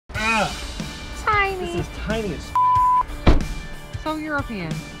This is tiny as So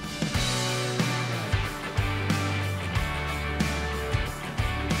European.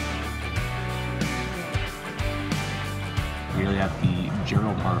 We're at the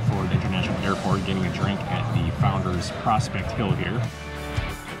Gerald R. Ford International Airport getting a drink at the Founders Prospect Hill here.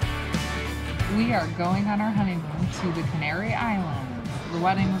 We are going on our honeymoon to the Canary Islands. The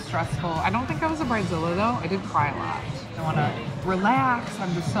wedding was stressful. I don't think I was a bridezilla though. I did cry a lot. I want to relax.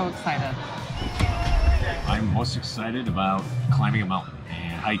 I'm just so excited. I'm most excited about climbing a mountain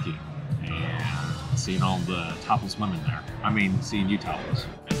and hiking and seeing all the topless women there. I mean, seeing you topless.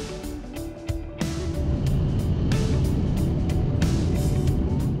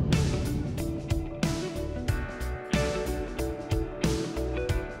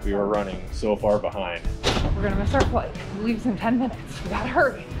 We were running so far behind. We're gonna miss our flight. It leaves in 10 minutes. We gotta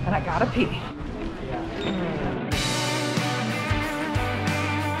hurry, and I gotta pee.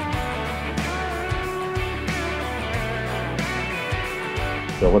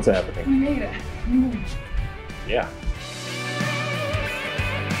 So what's happening? We made it. Yeah.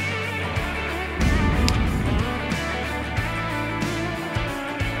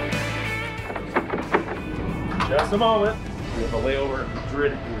 Just a moment. We have a layover in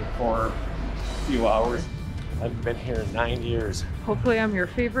Madrid for a few hours. I've been here 9 years. Hopefully I'm your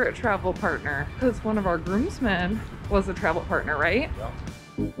favorite travel partner, because one of our groomsmen was a travel partner, right? Yeah.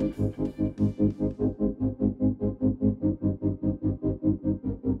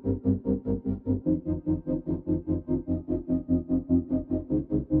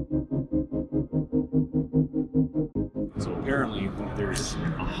 So apparently there's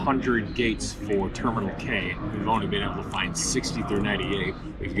 100 gates for Terminal K. We've only been able to find 60 through 98.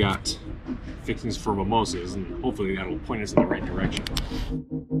 We've got fixings for mimosas, and hopefully that'll point us in the right direction.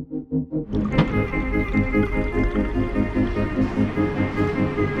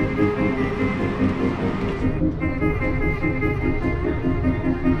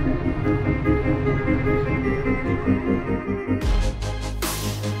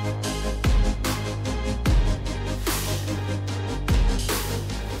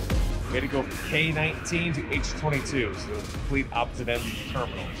 We had to go from K19 to H22, so the complete opposite ends of the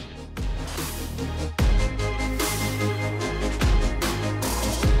terminal.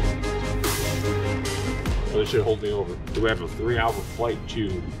 So this should hold me over. We have a 3-hour flight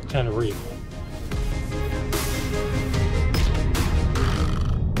to Tenerife.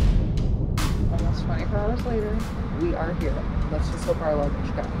 Almost 24 hours later, we are here. Let's just hope our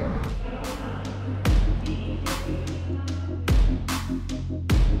luggage got here.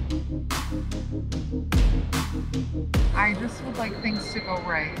 I just would like things to go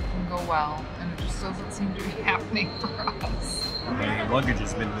right and go well, and it just doesn't seem to be happening for us. My luggage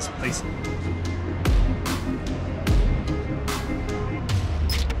has been misplaced.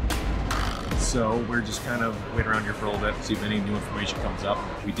 So we're just kind of waiting around here for a little bit, see if any new information comes up.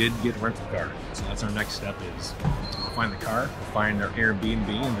 We did get a rental car, so that's our next step is find the car, find our Airbnb,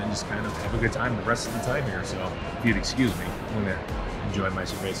 and then just kind of have a good time the rest of the time here. So if you'd excuse me, I'm gonna enjoy my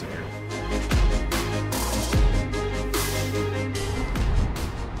cerveza here.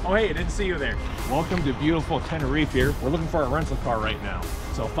 Oh hey, I didn't see you there. Welcome to beautiful Tenerife here. We're looking for a rental car right now.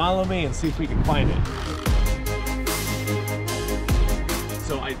 So follow me and see if we can find it.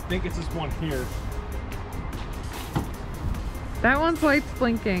 So I think it's this one here. That one's lights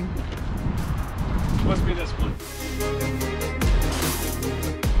blinking. Must be this one.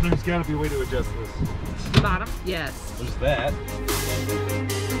 There's gotta be a way to adjust this. The bottom? Yes. There's that.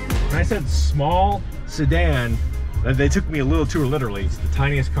 When I said small sedan, they took me a little too literally. It's the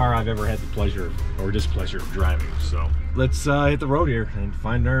tiniest car I've ever had the pleasure or displeasure of driving. So let's hit the road here and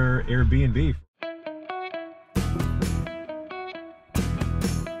find our Airbnb.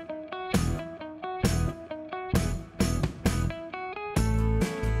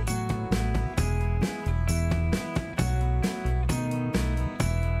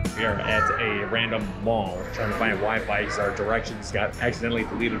 We are at a random mall trying to find Wi-Fi because our directions got accidentally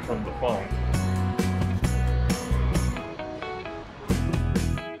deleted from the phone.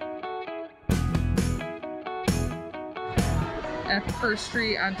 At the first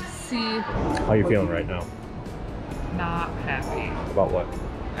street on C. How are you feeling right now? Not happy. About what?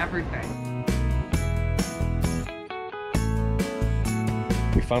 Everything.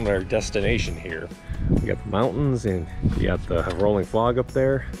 We found our destination here. We got the mountains and you got the rolling fog up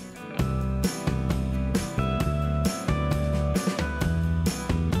there.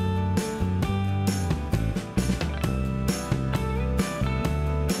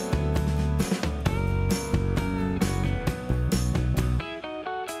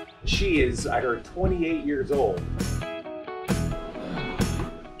 She is, I heard, 28 years old.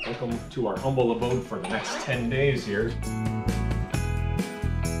 Welcome to our humble abode for the next 10 days here.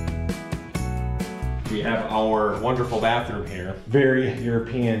 We have our wonderful bathroom here. Very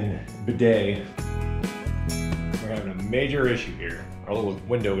European bidet. We're having a major issue here. Our little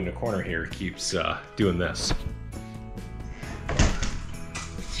window in the corner here keeps doing this.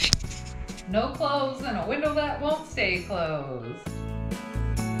 No clothes and a window that won't stay closed.